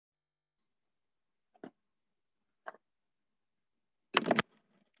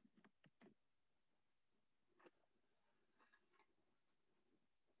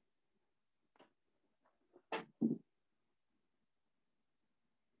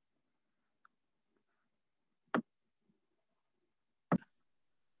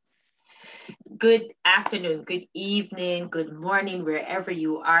Good afternoon, good evening, good morning, wherever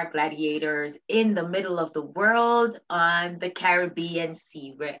you are, gladiators in the middle of the world, on the Caribbean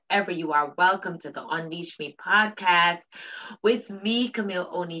Sea, wherever you are. Welcome to the Unleash Me podcast with me, Camille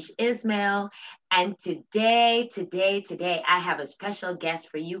Onish Ismail. And today, I have a special guest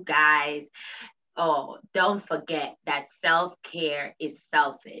for you guys. Oh, don't forget that self-care is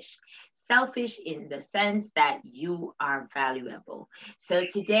selfish. Selfish in the sense that you are valuable. So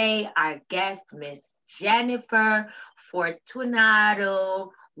today, our guest, Miss Jennifer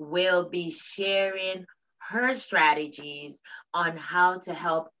Fortunato, will be sharing her strategies on how to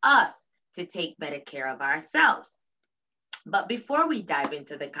help us to take better care of ourselves. But before we dive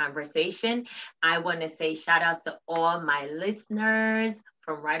into the conversation, I want to say shout outs to all my listeners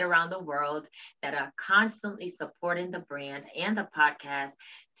from right around the world that are constantly supporting the brand and the podcast,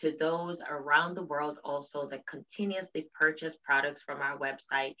 to those around the world also that continuously purchase products from our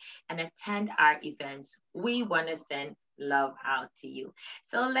website and attend our events. We want to send love out to you.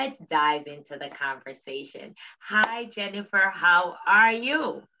 So let's dive into the conversation. Hi, Jennifer. How are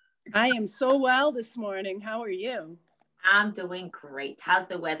you? I am so well this morning. How are you? I'm doing great. How's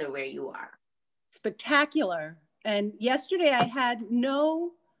the weather where you are? Spectacular. And yesterday I had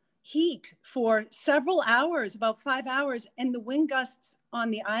no heat for several hours, about 5 hours, and the wind gusts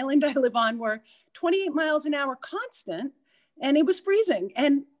on the island I live on were 28 miles an hour constant, and it was freezing.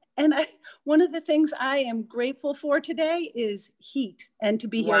 One of the things I am grateful for today is heat and to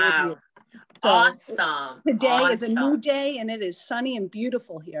be here with you. So awesome. Today is a new day, and it is sunny and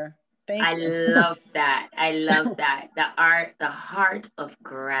beautiful here. I love that. I love that. The heart of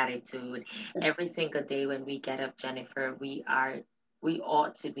gratitude. Every single day when we get up, Jennifer, we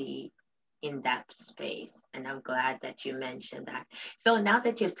ought to be in that space. And I'm glad that you mentioned that. So now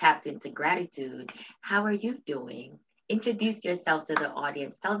that you've tapped into gratitude, how are you doing? Introduce yourself to the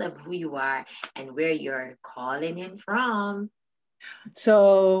audience. Tell them who you are and where you're calling in from.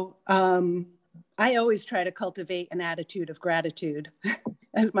 So I always try to cultivate an attitude of gratitude.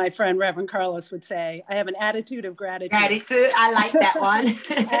 As my friend Reverend Carlos would say, I have an attitude of gratitude. Gratitude, I like that one.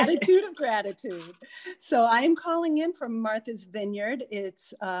 Attitude of gratitude. So I am calling in from Martha's Vineyard.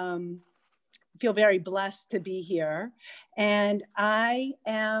 It's feel very blessed to be here. And I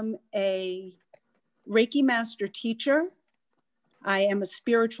am a Reiki master teacher. I am a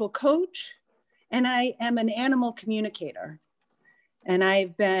spiritual coach, and I am an animal communicator. And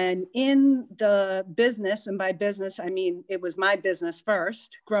I've been in the business, and by business, I mean, it was my business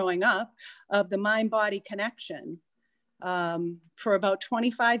first, growing up, of the mind-body connection for about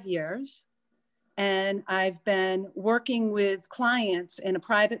 25 years. And I've been working with clients in a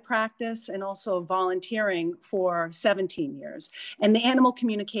private practice and also volunteering for 17 years. And the animal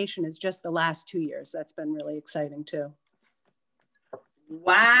communication is just the last 2 years. That's been really exciting too.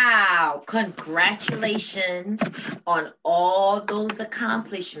 Wow, congratulations on all those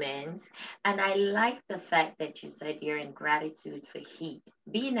accomplishments. And I like the fact that you said you're in gratitude for heat.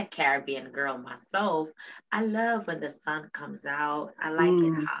 Being a Caribbean girl myself, I love when the sun comes out. I like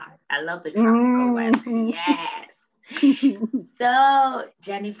it hot. I love the tropical weather. Yes. So,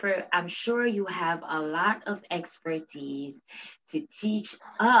 Jennifer, I'm sure you have a lot of expertise to teach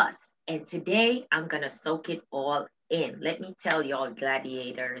us. And today I'm going to soak it all in. Let me tell y'all,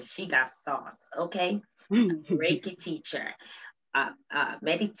 gladiators, she got sauce, okay? Reiki teacher,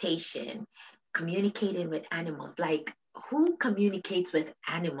 meditation, communicating with animals. Like, who communicates with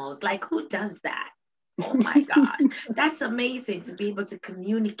animals? Like, who does that? Oh my gosh, that's amazing to be able to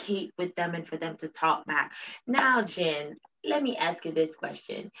communicate with them and for them to talk back. Now, Jen, let me ask you this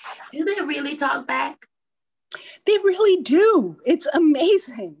question. Do they really talk back? They really do. It's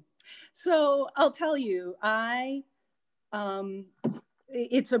amazing. So I'll tell you,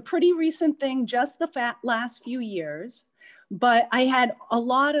 it's a pretty recent thing, just the last few years, but I had a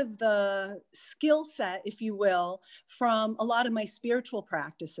lot of the skill set, if you will, from a lot of my spiritual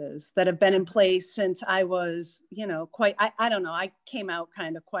practices that have been in place since I was, I don't know, I came out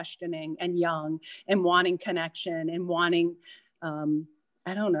kind of questioning and young and wanting connection and wanting,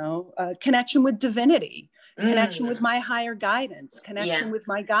 connection with divinity. Connection with my higher guidance, connection with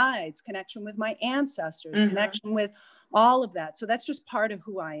my guides, connection with my ancestors, connection with all of that. So that's just part of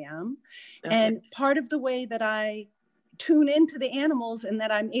who I am. Okay. And part of the way that I tune into the animals and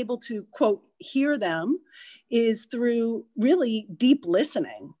that I'm able to, quote, hear them is through really deep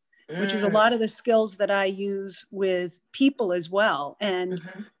listening, which is a lot of the skills that I use with people as well. And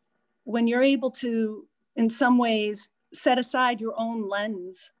when you're able to, in some ways, set aside your own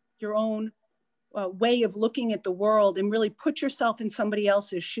lens, your own way of looking at the world and really put yourself in somebody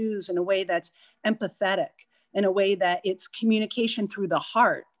else's shoes in a way that's empathetic, in a way that it's communication through the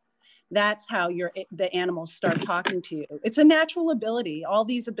heart, that's how the animals start talking to you. It's a natural ability. All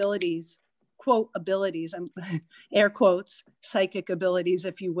these abilities, quote abilities, I'm air quotes, psychic abilities,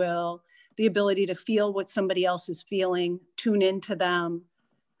 if you will, the ability to feel what somebody else is feeling, tune into them,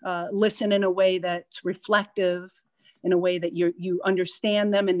 listen in a way that's reflective, in a way that you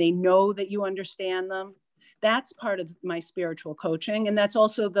understand them and they know that you understand them. That's part of my spiritual coaching. And that's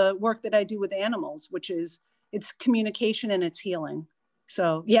also the work that I do with animals, which is it's communication and it's healing.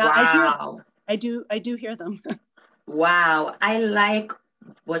 So yeah, Wow. I hear them. I do hear them. Wow. I like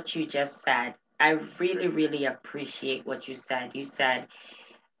what you just said. I really, really appreciate what you said. You said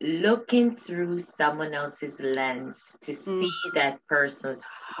looking through someone else's lens to see that person's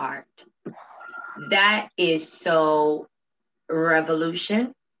heart. That is so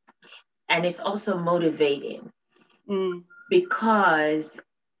revolution, and it's also motivating because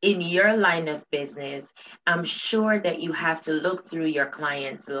in your line of business, I'm sure that you have to look through your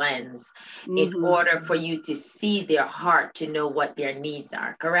client's lens in order for you to see their heart, to know what their needs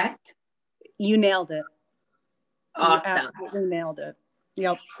are, correct? You nailed it. Awesome. You absolutely nailed it.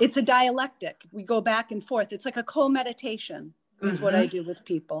 Yep. It's a dialectic. We go back and forth. It's like a co-meditation is what I do with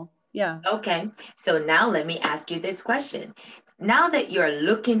people. Yeah. Okay. So now let me ask you this question. Now that you're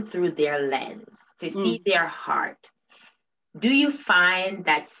looking through their lens to see their heart, do you find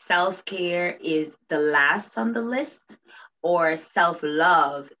that self-care is the last on the list, or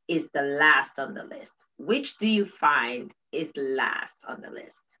self-love is the last on the list? Which do you find is last on the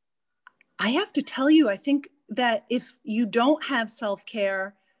list? I have to tell you, I think that if you don't have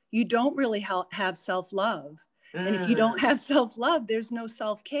self-care, you don't really have self-love. And if you don't have self-love, there's no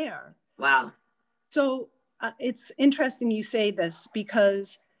self-care. Wow. So it's interesting you say this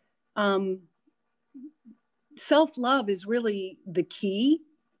because self-love is really the key.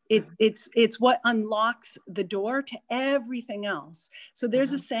 It's what unlocks the door to everything else. So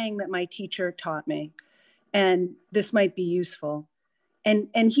there's a saying that my teacher taught me, and this might be useful. And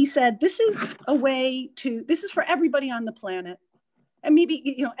he said, this is for everybody on the planet. And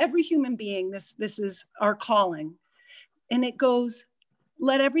maybe, every human being, this is our calling. And it goes,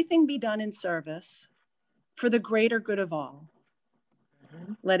 let everything be done in service for the greater good of all.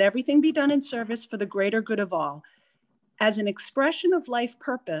 Let everything be done in service for the greater good of all, as an expression of life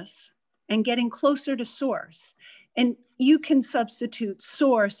purpose and getting closer to source. And you can substitute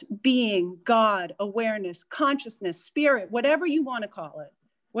source, being, God, awareness, consciousness, spirit, whatever you want to call it,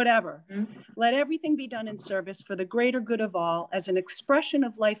 whatever. Let everything be done in service for the greater good of all, as an expression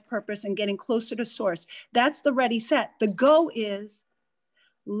of life purpose and getting closer to source. That's the ready, set. The go is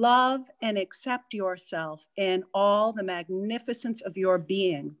love and accept yourself and all the magnificence of your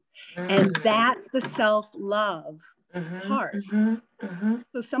being. And that's the self-love part.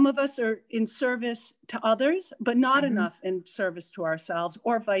 So some of us are in service to others, but not enough in service to ourselves,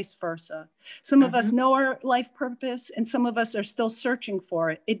 or vice versa. Some of us know our life purpose, and some of us are still searching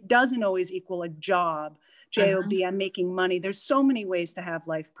for it. It doesn't always equal a job, J-O-B, I'm making money. There's so many ways to have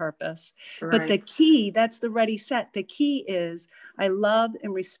life purpose. Right. But the key, that's the ready, set. The key is I love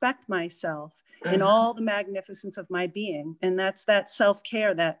and respect myself in all the magnificence of my being. And that's that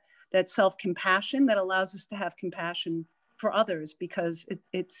self-care, that self-compassion that allows us to have compassion for others, because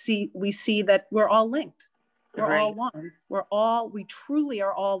we see that we're all linked. We're all one. We truly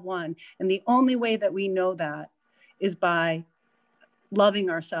are all one. And the only way that we know that is by loving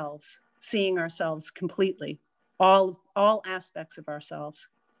ourselves, seeing ourselves completely, all aspects of ourselves.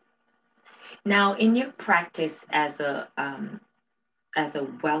 Now, in your practice as a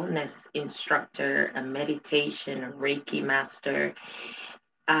wellness instructor, a meditation, a Reiki master,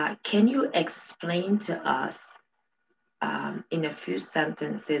 can you explain to us in a few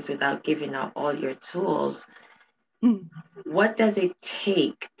sentences, without giving out all your tools, what does it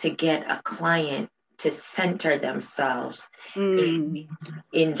take to get a client to center themselves in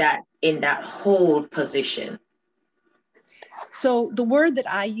that whole position? So the word that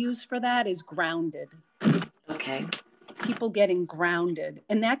I use for that is grounded. Okay. People getting grounded.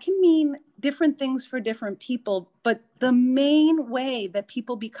 And that can mean different things for different people. But the main way that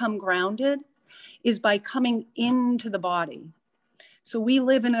people become grounded is by coming into the body. So we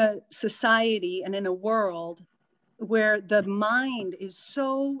live in a society and in a world where the mind is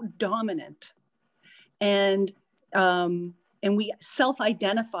so dominant, and we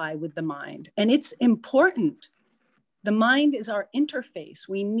self-identify with the mind, and it's important. The mind is our interface.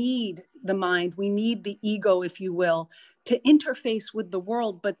 We need the mind. We need the ego, if you will, to interface with the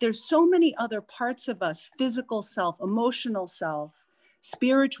world. But there's so many other parts of us: physical self, emotional self,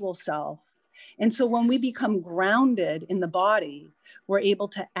 spiritual self, And so when we become grounded in the body, we're able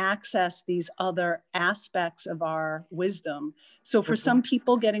to access these other aspects of our wisdom. So for some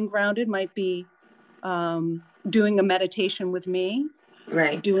people, getting grounded might be doing a meditation with me,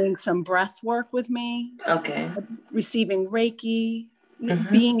 Right. doing some breath work with me, Okay. receiving Reiki,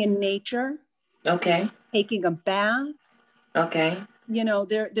 being in nature, okay, taking a bath. Okay. You know,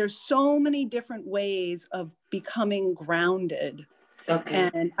 there's so many different ways of becoming grounded. Okay.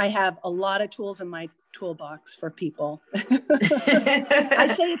 And I have a lot of tools in my toolbox for people.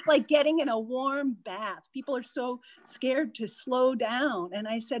 I say it's like getting in a warm bath. People are so scared to slow down. And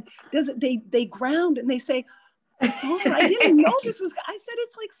I said, they ground and they say, oh, I didn't know this was, I said,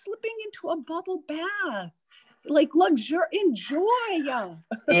 it's like slipping into a bubble bath, like enjoy.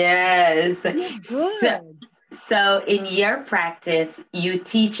 Yes. Feels good. So in your practice, you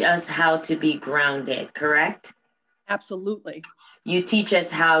teach us how to be grounded, correct? Absolutely. You teach us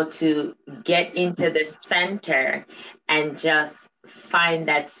how to get into the center and just find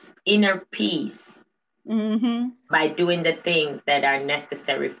that inner peace by doing the things that are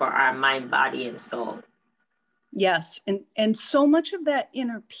necessary for our mind, body, and soul. Yes. And so much of that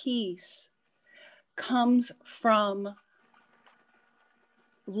inner peace comes from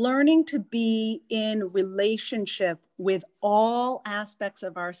learning to be in relationship with all aspects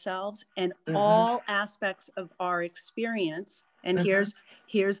of ourselves and all aspects of our experience. And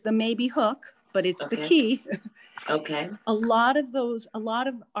here's the maybe hook, but it's the key. Okay. A lot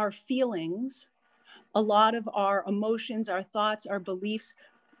of our feelings, a lot of our emotions, our thoughts, our beliefs,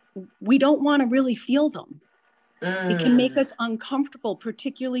 we don't want to really feel them. It can make us uncomfortable,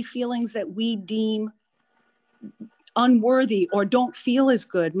 particularly feelings that we deem unworthy or don't feel as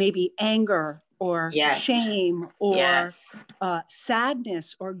good, maybe anger or shame or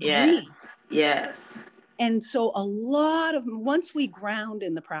sadness or grief. Yes. And so once we ground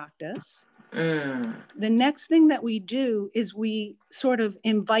in the practice, the next thing that we do is we sort of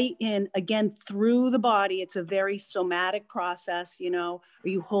invite in, again, through the body. It's a very somatic process. You know, are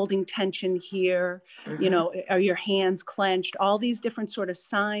you holding tension here? You know, are your hands clenched? All these different sort of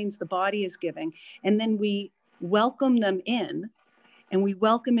signs the body is giving. And then we welcome them in, and we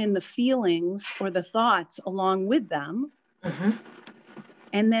welcome in the feelings or the thoughts along with them.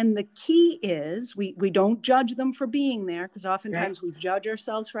 And then the key is we don't judge them for being there, because oftentimes we judge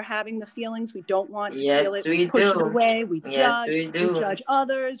ourselves for having the feelings. We don't want to feel it. We push it away. We judge. We judge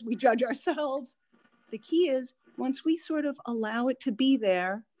others. We judge ourselves. The key is once we sort of allow it to be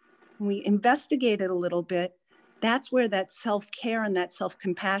there and we investigate it a little bit, that's where that self-care and that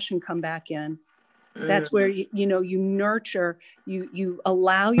self-compassion come back in. That's where, you nurture, you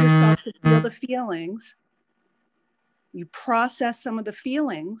allow yourself to feel the feelings. You process some of the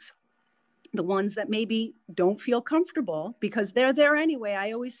feelings, the ones that maybe don't feel comfortable, because they're there anyway.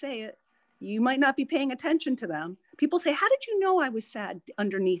 I always say it. You might not be paying attention to them. People say, how did you know I was sad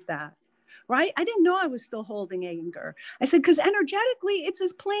underneath that? Right? I didn't know I was still holding anger. I said, because energetically, it's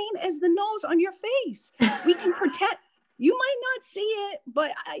as plain as the nose on your face. We can pretend. You might not see it,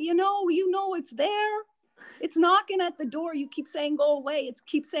 but you know it's there. It's knocking at the door. You keep saying, go away. It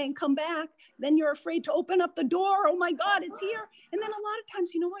keeps saying, come back. Then you're afraid to open up the door. Oh my God, it's here. And then a lot of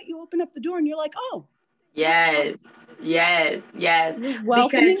times, you know what? You open up the door and you're like, oh. Yes. You're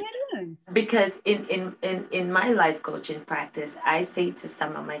welcoming it in. Because in my life coaching practice, I say to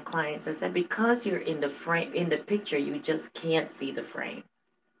some of my clients, I said, because you're in the frame, in the picture, you just can't see the frame.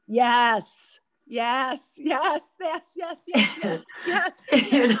 Yes. You know,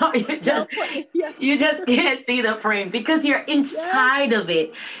 you just can't see the frame because you're inside of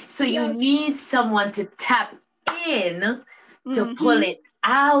it. So you need someone to tap in to pull it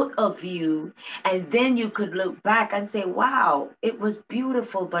out of you. And then you could look back and say, wow, it was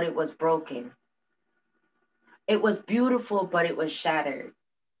beautiful, but it was broken. It was beautiful, but it was shattered.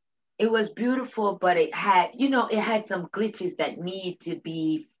 It was beautiful, but it had some glitches that need to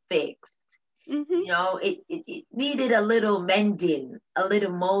be fixed. You know, it needed a little mending, a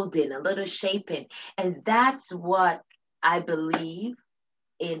little molding, a little shaping. And that's what I believe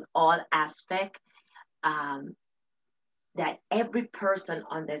in all aspect, that every person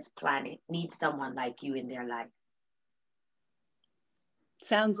on this planet needs someone like you in their life.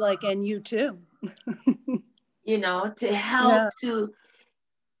 Sounds like, and you too. You know, to help to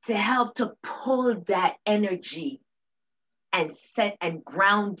pull that energy and set and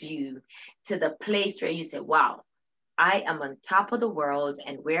ground you to the place where you say, wow, I am on top of the world,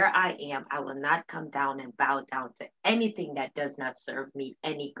 and where I am, I will not come down and bow down to anything that does not serve me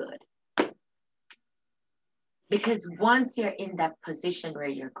any good. Because once you're in that position where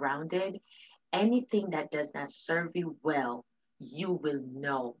you're grounded, anything that does not serve you well, you will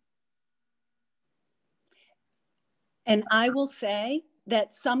know. And I will say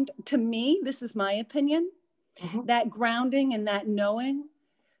that to me, this is my opinion, Mhm. that grounding and that knowing,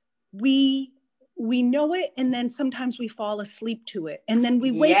 we know it, and then sometimes we fall asleep to it, and then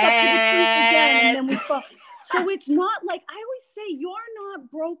we wake up to the truth again, and then Yes. we fall. So it's not like, I always say, you're not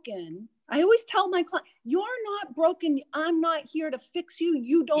broken. I always tell my client, you're not broken. I'm not here to fix you.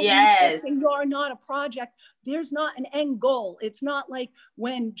 You don't need Yes. fixing. You're not a project. There's not an end goal. It's not like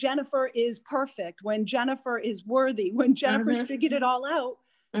when Jennifer is perfect, when Jennifer is worthy, when Jennifer's Mhm. figured it all out.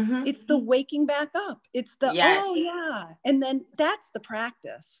 Mhm. It's the waking back up. It's the, Yes. oh yeah. And then that's the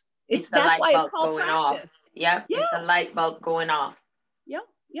practice. It's the That's light why it's bulb called going off. practice. Yep. Yeah. It's the light bulb going off. Yep.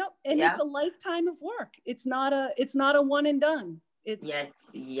 Yep. And it's Yeah. a lifetime of work. It's not a one and done. It's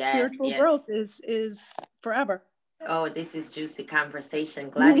Yes. Yes. spiritual Yes. growth is forever. Oh, this is juicy conversation.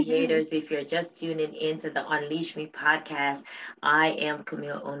 Gladiators, if you're just tuning into the Unleash Me podcast, I am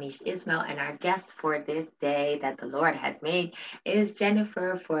Camille Onish Ismail, and our guest for this day that the Lord has made is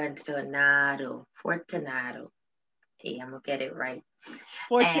Jennifer Fortunato. Fortunato. Hey, I'm going to get it right. And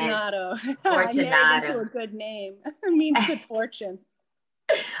Fortunato. I married into Fortunato. a good name. It means good fortune.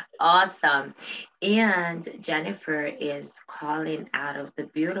 Awesome. And Jennifer is calling out of the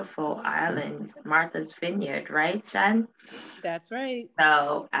beautiful island, Martha's Vineyard, right, Jen? That's right.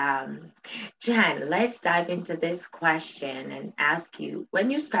 So, Jen, let's dive into this question and ask you, when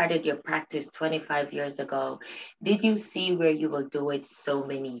you started your practice 25 years ago, did you see where you will do it so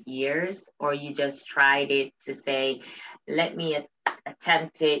many years, or you just tried it to say, let me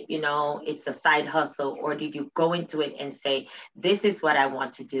attempt it, it's a side hustle, or did you go into it and say, this is what I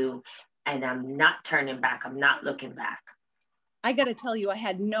want to do, and I'm not turning back, I'm not looking back? I got to tell you, I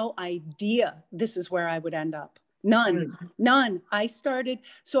had no idea this is where I would end up. None. I started,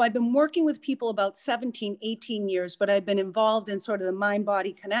 so I've been working with people about 17, 18 years, but I've been involved in sort of the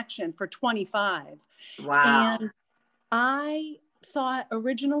mind-body connection for 25. Wow. And I thought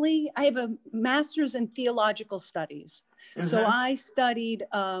originally, I have a master's in theological studies. So I studied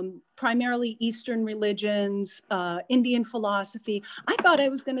primarily Eastern religions, Indian philosophy. I thought I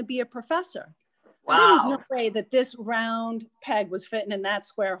was going to be a professor. There was no Wow. way that this round peg was fitting in that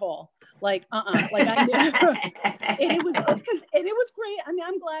square hole. Like I knew. And it was great. I mean,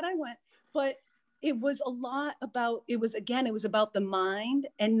 I'm glad I went, but it was a lot about, it was about the mind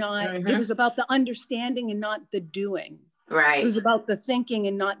and not, it was about the understanding and not the doing. Right. It was about the thinking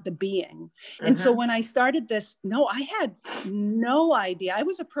and not the being. And so when I started this, no, I had no idea. I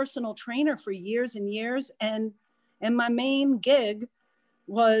was a personal trainer for years and years. And my main gig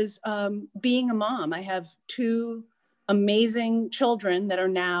was being a mom. I have two amazing children that are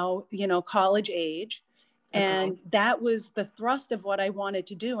now, college age. And that was the thrust of what I wanted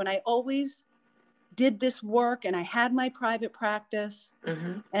to do. And I always did this work, and I had my private practice,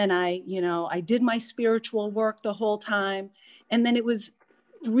 and I did my spiritual work the whole time. And then it was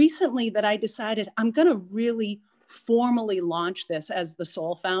recently that I decided I'm going to really formally launch this as the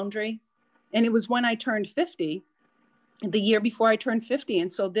Soul Foundry. And it was when I turned 50, the year before I turned 50.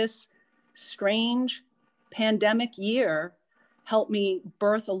 And so this strange pandemic year helped me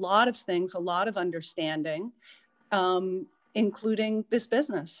birth a lot of things, a lot of understanding, including this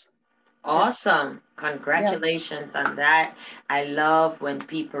business. Awesome. Congratulations on that. I love when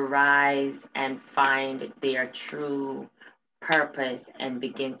people rise and find their true purpose and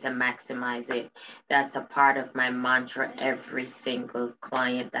begin to maximize it. That's a part of my mantra. Every single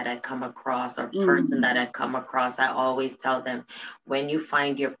client that I come across or person that I come across, I always tell them, when you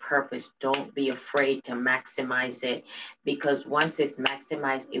find your purpose, don't be afraid to maximize it, because once it's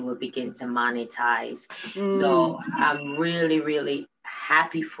maximized, it will begin to monetize. So I'm really, really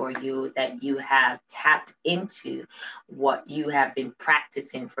happy for you that you have tapped into what you have been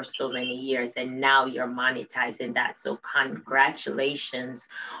practicing for so many years, and now you're monetizing that. So congratulations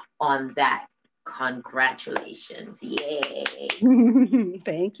on that. Congratulations. Yay.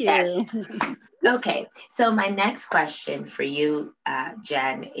 Thank you. Yes. Okay. So my next question for you,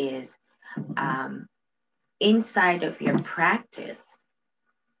 Jen, is inside of your practice,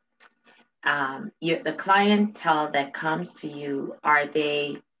 the clientele that comes to you, are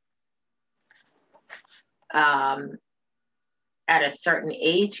they at a certain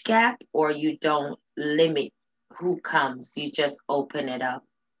age gap, or you don't limit who comes, you just open it up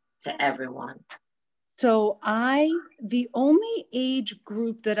to everyone? So the only age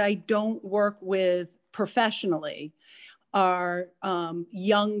group that I don't work with professionally are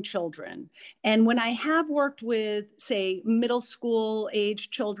young children. And when I have worked with, say, middle school age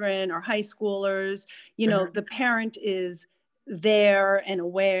children or high schoolers, the parent is there and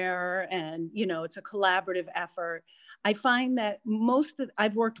aware, and, it's a collaborative effort. I find that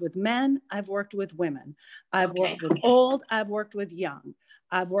I've worked with men, I've worked with women, I've Okay. worked with old, I've worked with young,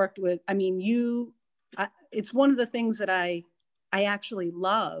 it's one of the things that I actually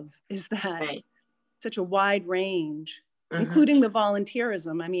love is that Right. such a wide range, Mm-hmm. including the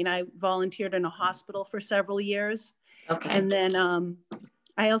volunteerism. I mean, I volunteered in a hospital for several years. Okay. And then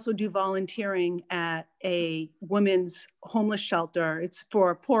I also do volunteering at a women's homeless shelter. It's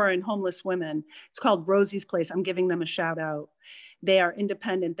for poor and homeless women. It's called Rosie's Place. I'm giving them a shout out. They are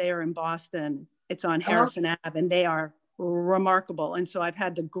independent. They are in Boston. It's on Harrison Ave, and they are remarkable. And so I've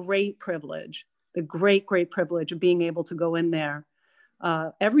had the great privilege of being able to go in there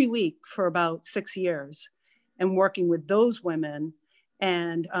every week for about 6 years and working with those women.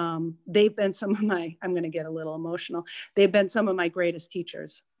 And they've been some of my, I'm going to get a little emotional. They've been some of my greatest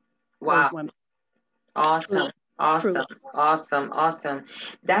teachers, Wow. those women. Awesome. Truly. Awesome. Truly. Awesome. Awesome.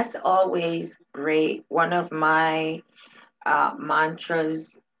 That's always great. One of my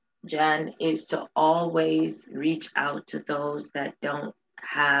mantras, Jen, is to always reach out to those that don't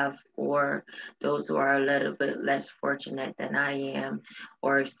have, or those who are a little bit less fortunate than I am,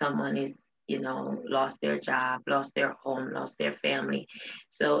 or if someone is, lost their job, lost their home, lost their family.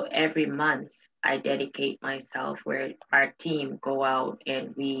 So every month I dedicate myself where our team go out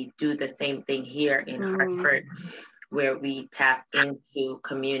and we do the same thing here in Hartford, where we tap into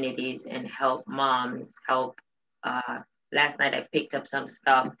communities and help moms, last night I picked up some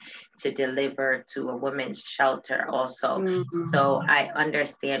stuff to deliver to a women's shelter also. So I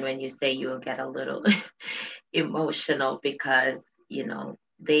understand when you say you'll get a little emotional because,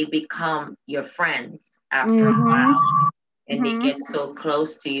 they become your friends after a while. And they get so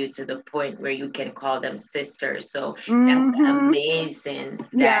close to you to the point where you can call them sisters. So that's amazing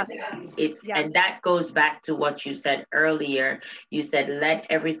that and that goes back to what you said earlier. You said, let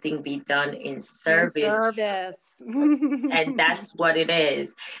everything be done in service. And that's what it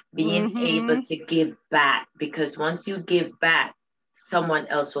is, being able to give back, because once you give back, someone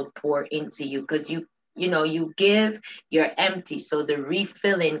else will pour into you, because you give, you're empty. So the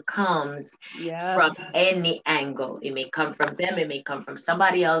refilling comes from any angle. It may come from them, it may come from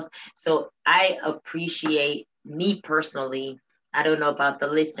somebody else. So I appreciate, me personally, I don't know about the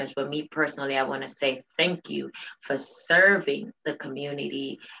listeners, but me personally, I want to say thank you for serving the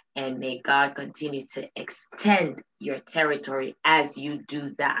community, and may God continue to extend your territory as you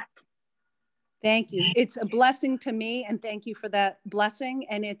do that. Thank you. It's a blessing to me, and thank you for that blessing.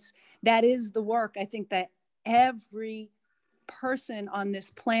 And that is the work. I think that every person on this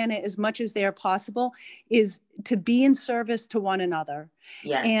planet, as much as they are possible, is to be in service to one another.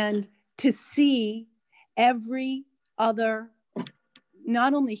 Yes. And to see every other,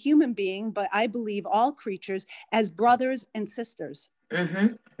 not only human being, but I believe all creatures, as brothers and sisters.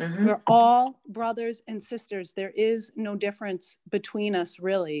 We're all brothers and sisters. There is no difference between us,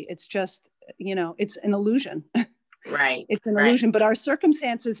 really. It's just, it's an illusion. Right. It's an illusion, but our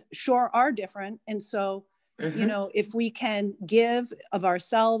circumstances sure are different. And so, if we can give of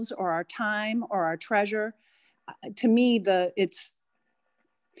ourselves or our time or our treasure, to me,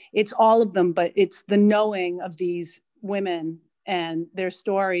 it's all of them, but it's the knowing of these women and their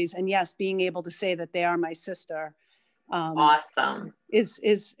stories. And yes, being able to say that they are my sister. Awesome.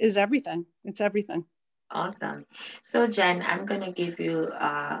 Is everything. It's everything. Awesome. So Jen, I'm going to give you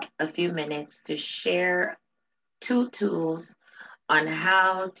a few minutes to share 2 tools on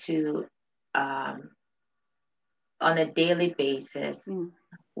how to, on a daily basis,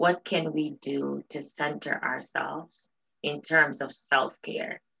 what can we do to center ourselves in terms of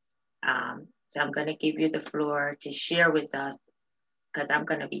self-care? So I'm going to give you the floor to share with us, because I'm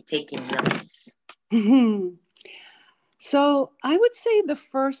going to be taking notes. So I would say the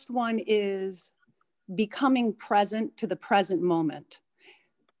first one is becoming present to the present moment.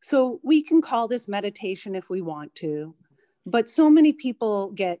 So we can call this meditation if we want to, but so many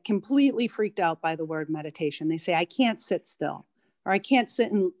people get completely freaked out by the word meditation. They say, I can't sit still, or I can't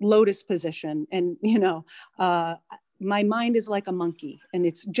sit in lotus position. And, my mind is like a monkey and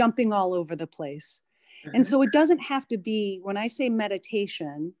it's jumping all over the place. And so it doesn't have to be, when I say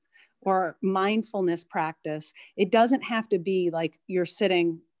meditation or mindfulness practice, it doesn't have to be like you're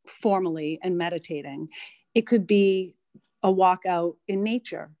sitting formally and meditating. It could be a walk out in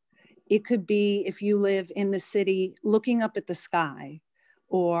nature. It could be, if you live in the city, looking up at the sky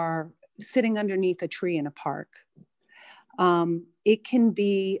or sitting underneath a tree in a park. It can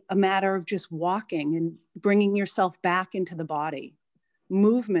be a matter of just walking and bringing yourself back into the body.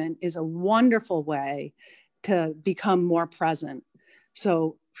 Movement is a wonderful way to become more present.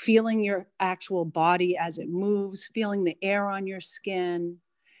 So feeling your actual body as it moves, feeling the air on your skin,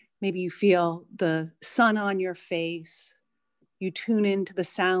 Maybe you feel the sun on your face. You tune into the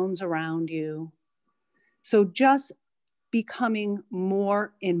sounds around you. So just becoming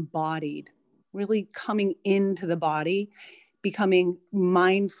more embodied, really coming into the body, becoming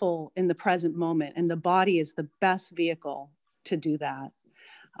mindful in the present moment. And the body is the best vehicle to do that.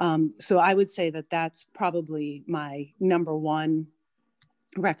 So I would say that that's probably my number one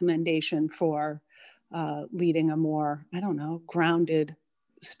recommendation for leading a more, I don't know, grounded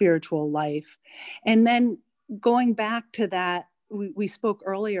spiritual life. And then going back to that, we spoke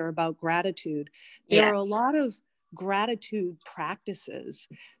earlier about gratitude. There are a lot of gratitude practices.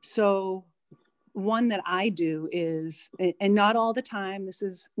 So one that I do is, and not all the time,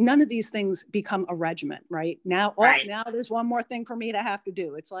 none of these things become a regiment, right? Now there's one more thing for me to have to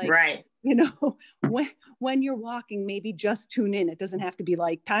do. It's like, you know, when you're walking, maybe just tune in. It doesn't have to be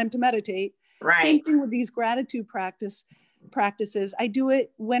like time to meditate. Same thing with these gratitude practices. I do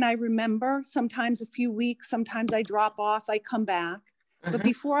it when I remember, sometimes a few weeks, sometimes I drop off, I come back. But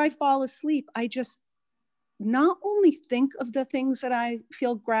before I fall asleep, I just not only think of the things that I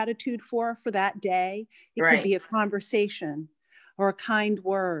feel gratitude for that day. It could be a conversation or a kind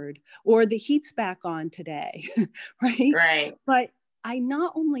word, or the heat's back on today, right? But I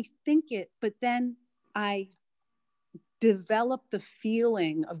not only think it, but then I develop the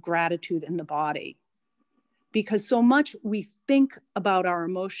feeling of gratitude in the body. Because so much we think about our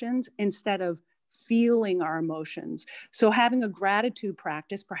emotions instead of feeling our emotions. So having a gratitude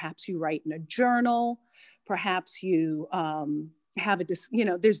practice, perhaps you write in a journal, perhaps you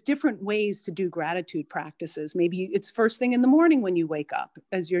there's different ways to do gratitude practices. Maybe it's first thing in the morning when you wake up,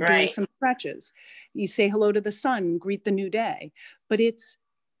 as you're doing some stretches. You say hello to the sun, greet the new day. But it's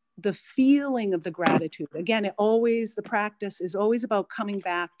the feeling of the gratitude. Again, the practice is always about coming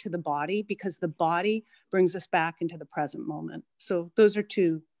back to the body, because the body brings us back into the present moment. So those are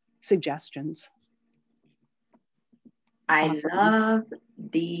two suggestions. I love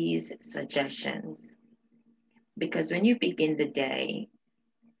these suggestions, because when you begin the day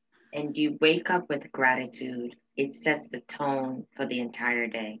and you wake up with gratitude, it sets the tone for the entire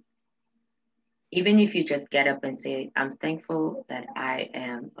day. Even if you just get up and say, I'm thankful that I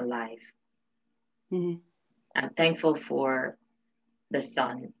am alive. I'm thankful for the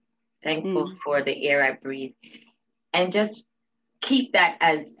sun, thankful for the air I breathe. And just keep that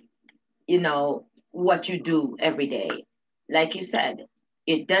as, what you do every day. Like you said,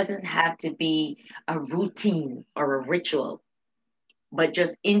 it doesn't have to be a routine or a ritual, but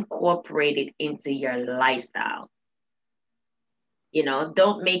just incorporate it into your lifestyle.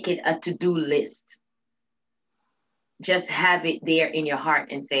 Don't make it a to-do list. Just have it there in your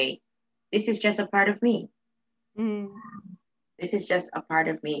heart and say, this is just a part of me. This is just a part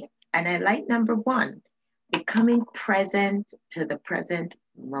of me. And I like number one, becoming present to the present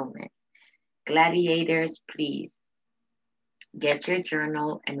moment. Gladiators, please get your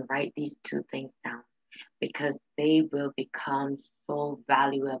journal and write these two things down, because they will become so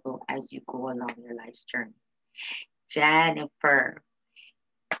valuable as you go along your life's journey. Jennifer,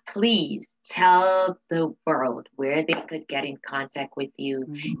 please tell the world where they could get in contact with you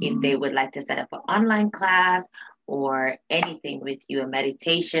if they would like to set up an online class or anything with you, a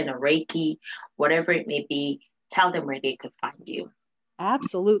meditation, a Reiki, whatever it may be. Tell them where they could find you.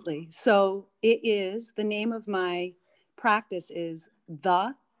 Absolutely. So the name of my practice is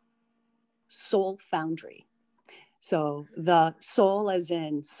The Soul Foundry. So the soul as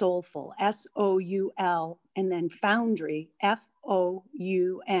in soulful, SOUL, and then foundry, FOUNDRY,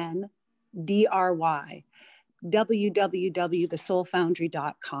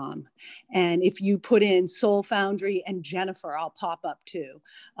 www.thesoulfoundry.com. And if you put in Soul Foundry and Jennifer, I'll pop up too.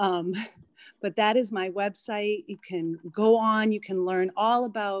 But that is my website. You can go on, you can learn all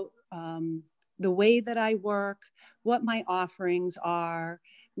about the way that I work, what my offerings are,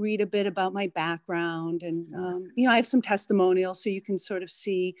 read a bit about my background. And, I have some testimonials, so you can sort of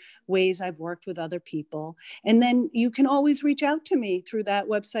see ways I've worked with other people. And then you can always reach out to me through that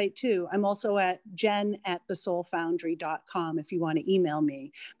website too. I'm also at jen@thesoulfoundry.com if you want to email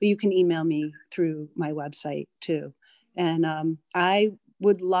me, but you can email me through my website too. And I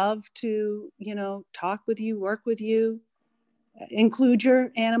would love to, talk with you, work with you, include your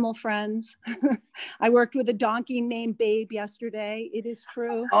animal friends. I worked with a donkey named Babe yesterday. It is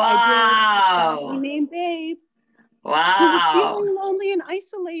true. Wow. I did. A donkey named Babe. Wow. Who was feeling lonely and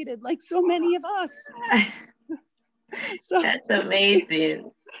isolated like so many of us. So that's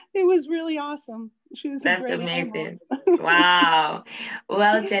amazing. It was really awesome. She was a That's great animal. amazing. Wow.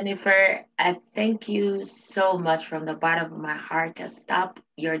 Well, Jennifer, I thank you so much from the bottom of my heart to stop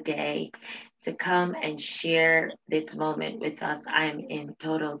your day to come and share this moment with us. I am in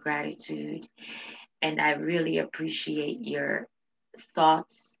total gratitude and I really appreciate your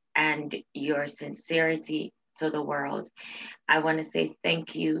thoughts and your sincerity to the world. I want to say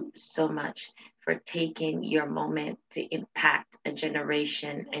thank you so much for taking your moment to impact a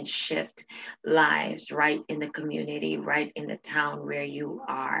generation and shift lives right in the community, right in the town where you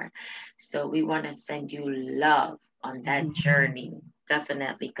are. So we want to send you love on that journey,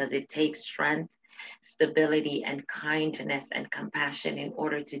 definitely, because it takes strength, stability, and kindness and compassion in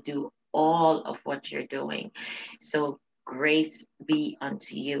order to do all of what you're doing. So grace be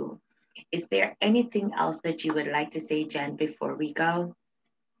unto you. Is there anything else that you would like to say, Jen, before we go?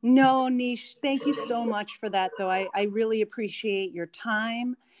 No, Nish, thank you so much for that, though. I really appreciate your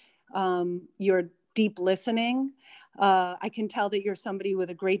time, your deep listening. I can tell that you're somebody with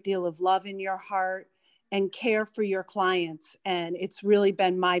a great deal of love in your heart and care for your clients. And it's really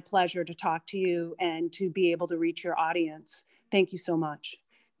been my pleasure to talk to you and to be able to reach your audience. Thank you so much.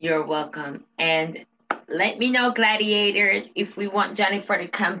 You're welcome. And let me know, gladiators, if we want Jennifer to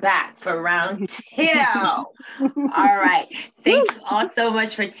come back for round two. All right. Thank you all so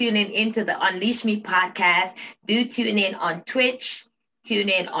much for tuning into the Unleash Me podcast. Do tune in on Twitch, tune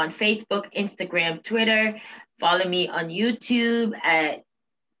in on Facebook, Instagram, Twitter. Follow me on YouTube at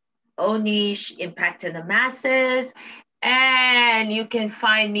Onish Impacting the Masses. And you can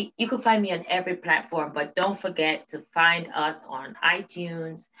find me on every platform, but don't forget to find us on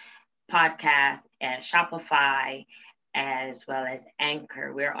iTunes, podcast, and Shopify, as well as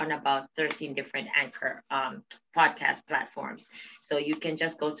Anchor. We're on about 13 different Anchor podcast platforms. So you can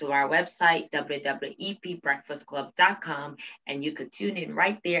just go to our website, www.epbreakfastclub.com, and you could tune in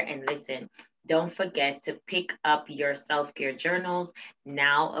right there and listen. Don't forget to pick up your self-care journals,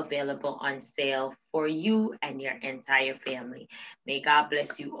 now available on sale for you and your entire family. May God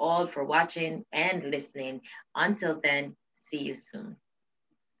bless you all for watching and listening. Until then, see you soon.